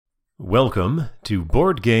Welcome to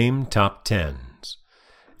Board Game Top Tens,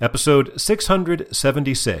 episode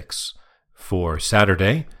 676 for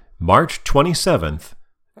Saturday, March 27th,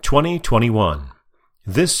 2021.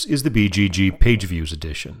 This is the BGG Page Views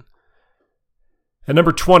edition. At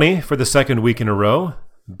number 20 for the second week in a row,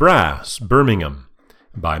 Brass, Birmingham,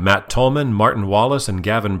 by Matt Tolman, Martin Wallace, and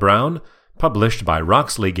Gavin Brown, published by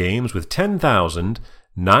Roxley Games with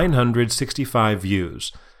 10,965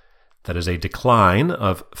 views. That is a decline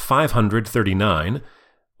of 539,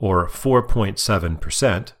 or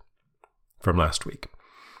 4.7%, from last week.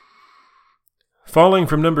 Falling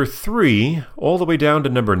from number 3 all the way down to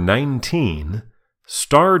number 19,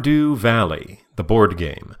 Stardew Valley, the board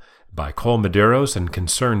game, by Cole Medeiros and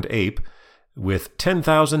Concerned Ape, with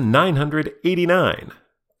 10,989,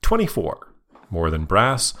 24, more than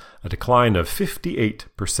Brass, a decline of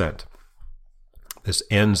 58%. This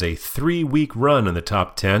ends a 3-week run in the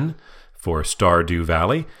top 10 for Stardew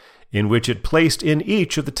Valley, in which it placed in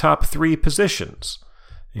each of the top 3 positions,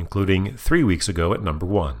 including 3 weeks ago at number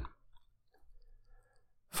 1.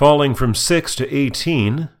 Falling from 6 to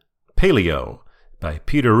 18, Paleo, by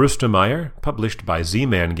Peter Rustemeyer, published by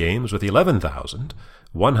Z-Man Games with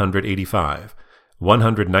 11,185,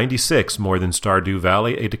 196 more than Stardew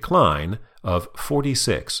Valley, a decline of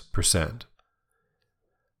 46%.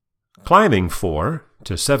 Climbing 4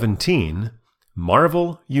 to 17,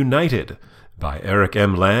 Marvel United, by Eric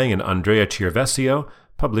M. Lang and Andrea Chiervesio,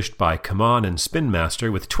 published by Kaman and Spin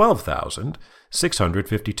Master with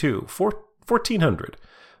 12,652, 1,400,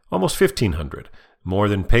 almost 1,500, more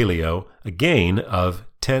than Paleo, a gain of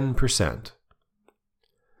 10%.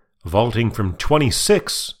 Vaulting from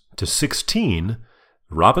 26 to 16,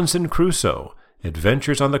 Robinson Crusoe,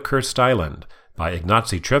 Adventures on the Cursed Island, by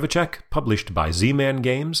Ignacy Trzewiczek, published by Z-Man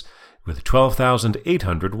Games, with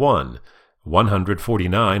 12,801,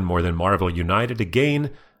 149 more than Marvel United, a gain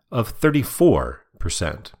of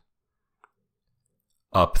 34%.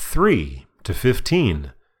 Up 3 to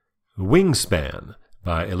 15, Wingspan,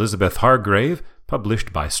 by Elizabeth Hargrave,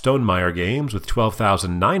 published by Stonemaier Games with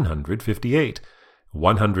 12,958,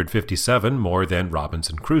 157 more than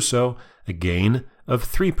Robinson Crusoe, a gain of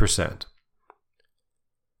 3%.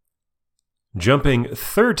 Jumping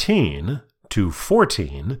 13 to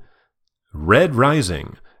 14, Red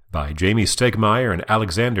Rising, by Jamie Stegmaier and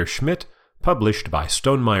Alexander Schmidt, published by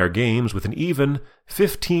Stonemaier Games with an even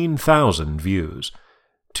 15,000 views,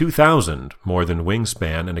 2,000 more than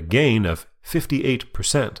Wingspan, and a gain of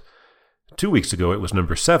 58%. 2 weeks ago it was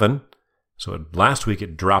number 7, so last week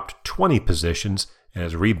it dropped 20 positions and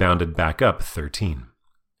has rebounded back up 13.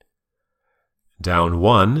 Down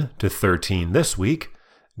 1 to 13 this week,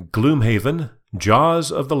 Gloomhaven,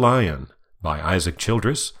 Jaws of the Lion, by Isaac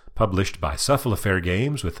Childress, published by Cephalofair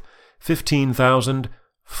Games with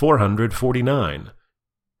 15,449.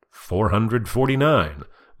 449,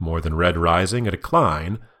 more than Red Rising, a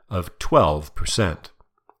decline of 12%.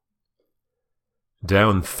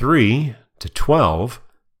 Down 3 to 12,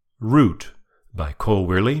 Root, by Cole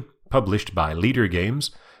Wehrle, published by Leader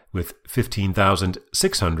Games, with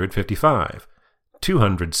 15,655.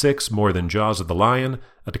 206 more than Jaws of the Lion,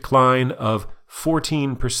 a decline of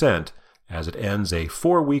 14%, as it ends a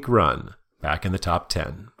 4-week run back in the top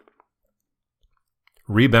 10.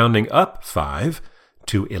 Rebounding up 5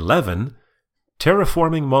 to 11,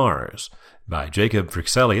 Terraforming Mars, by Jacob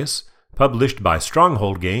Frixelius, published by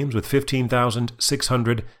Stronghold Games with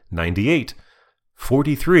 15,698,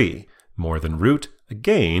 43 more than Root, a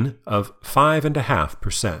gain of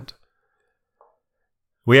 5.5%.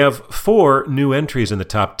 We have 4 new entries in the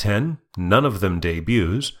top 10, none of them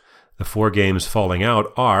debuts. The 4 games falling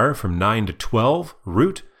out are from 9 to 12,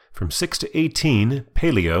 Root, from 6 to 18,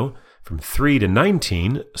 Paleo, from 3 to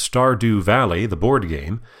 19, Stardew Valley, the board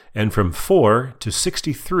game, and from 4 to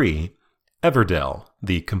 63, Everdell,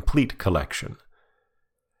 the complete collection.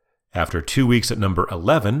 After 2 weeks at number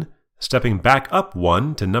 11, stepping back up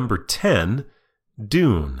 1 to number 10,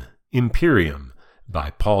 Dune, Imperium, by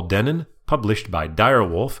Paul Dennen, published by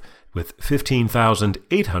Direwolf, with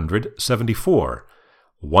 15,874,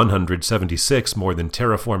 176 more than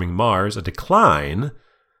Terraforming Mars, a decline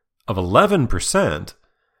of 11%,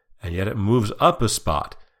 and yet it moves up a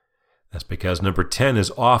spot. That's because number 10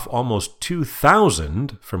 is off almost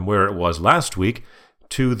 2,000 from where it was last week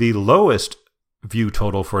to the lowest view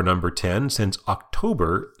total for number 10 since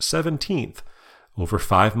October 17th, over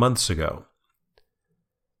 5 months ago.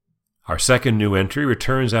 Our second new entry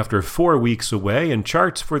returns after 4 weeks away and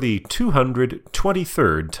charts for the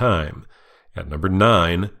 223rd time. At number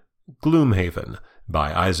 9, Gloomhaven,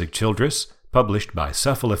 by Isaac Childress, published by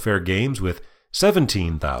Cephalofair Games with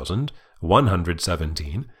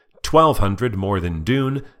 17,117, 1,200 more than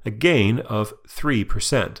Doon, a gain of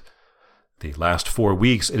 3%. The last 4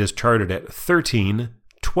 weeks it is charted at 13,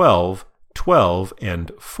 12, 12,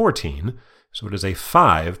 and 14, so it is a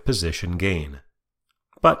 5-position gain.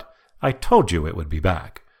 But I told you it would be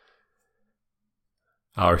back.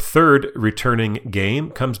 Our third returning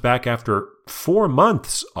game comes back after 4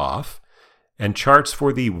 months off and charts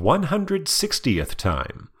for the 160th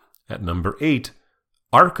time at number 8,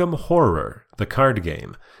 Arkham Horror, the card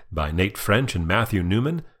game, by Nate French and Matthew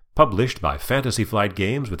Newman, published by Fantasy Flight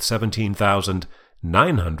Games with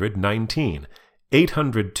 17,919,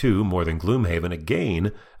 802 more than Gloomhaven, a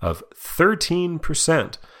gain of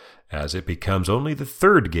 13%, as it becomes only the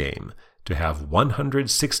third game to have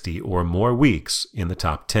 160 or more weeks in the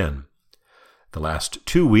top 10. The last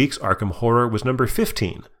 2 weeks, Arkham Horror was number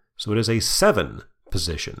 15, so it is a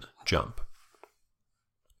 7-position jump.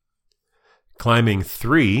 Climbing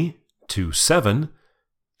 3 to 7,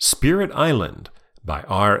 Spirit Island by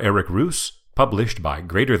R. Eric Roos, published by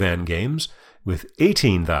Greater Than Games, with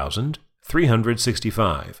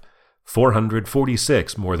 18,365,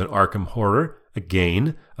 446 more than Arkham Horror, a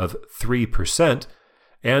gain of 3%,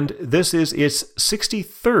 and this is its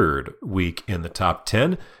 63rd week in the top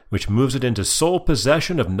 10, which moves it into sole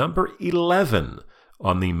possession of number 11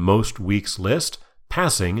 on the most weeks list,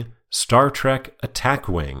 passing Star Trek Attack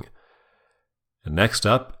Wing. And next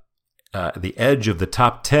up, the edge of the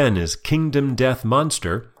top 10 is Kingdom Death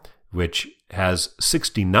Monster, which has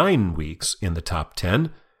 69 weeks in the top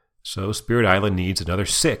 10, so Spirit Island needs another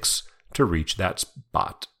 6 to reach that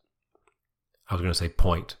spot. I was going to say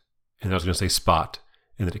point, and I was going to say spot,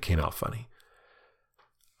 and then it came out funny.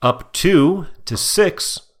 Up 2 to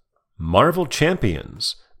 6, Marvel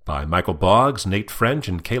Champions by Michael Boggs, Nate French,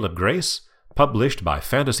 and Caleb Grace, published by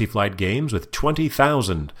Fantasy Flight Games with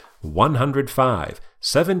 20,105,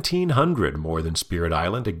 1,700 more than Spirit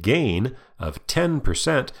Island, a gain of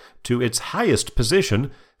 10% to its highest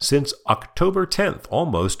position since October 10th,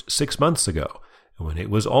 almost 6 months ago, when it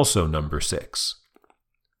was also number 6.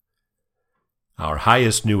 Our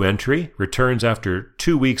highest new entry returns after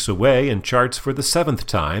 2 weeks away and charts for the 7th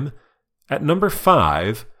time. At number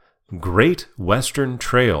 5, Great Western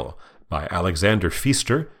Trail by Alexander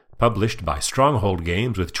Pfister, published by Stronghold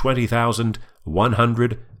Games with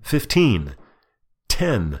 20,115,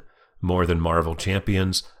 10 more than Marvel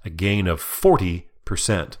Champions, a gain of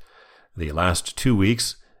 40%. The last 2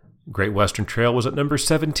 weeks, Great Western Trail was at number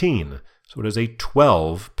 17, so it is a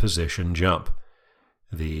 12-position jump.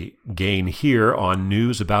 The gain here on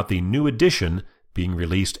news about the new edition being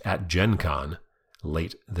released at Gen Con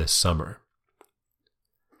late this summer.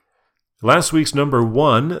 Last week's number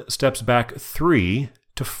 1 steps back 3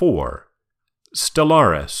 to 4.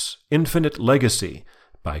 Stellaris, Infinite Legacy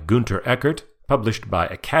by Gunter Eckert, published by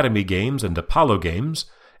Academy Games and Apollo Games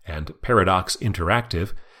and Paradox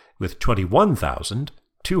Interactive, with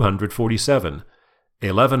 21,247,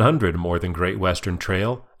 1,100 more than Great Western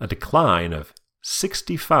Trail, a decline of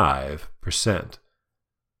 65%.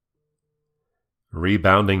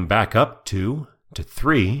 Rebounding back up 2 to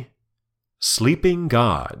 3, Sleeping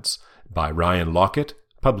Gods by Ryan Lockett,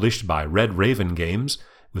 published by Red Raven Games,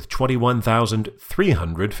 with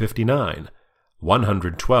 21,359,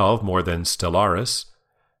 112 more than Stellaris,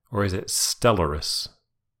 or is it Stellaris?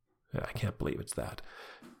 I can't believe it's that.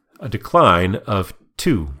 A decline of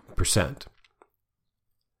 2%.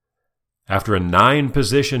 After a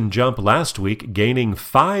 9-position jump last week, gaining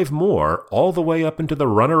 5 more all the way up into the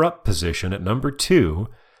runner-up position at number 2,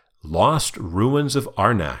 Lost Ruins of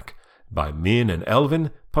Arnak by Min and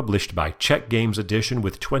Elvin, published by Czech Games Edition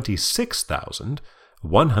with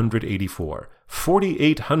 26,184,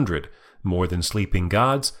 4,800 more than Sleeping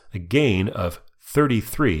Gods, a gain of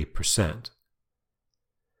 33%.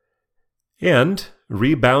 And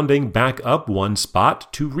rebounding back up 1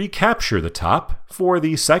 spot to recapture the top for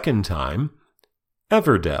the second time,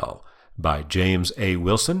 Everdell by James A.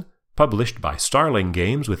 Wilson, published by Starling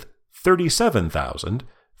Games with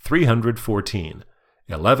 37,314,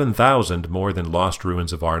 11,000 more than Lost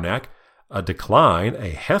Ruins of Arnak,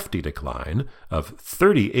 a hefty decline of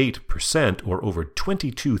 38%, or over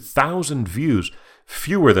 22,000 views,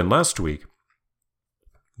 fewer than last week,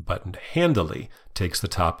 but handily takes the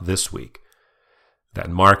top this week. That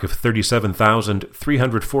mark of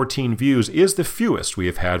 37,314 views is the fewest we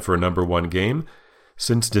have had for a number 1 game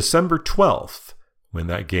since December 12th, when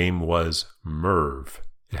that game was Merv.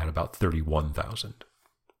 It had about 31,000.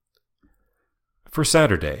 For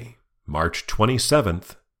Saturday, March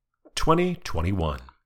 27th, 2021.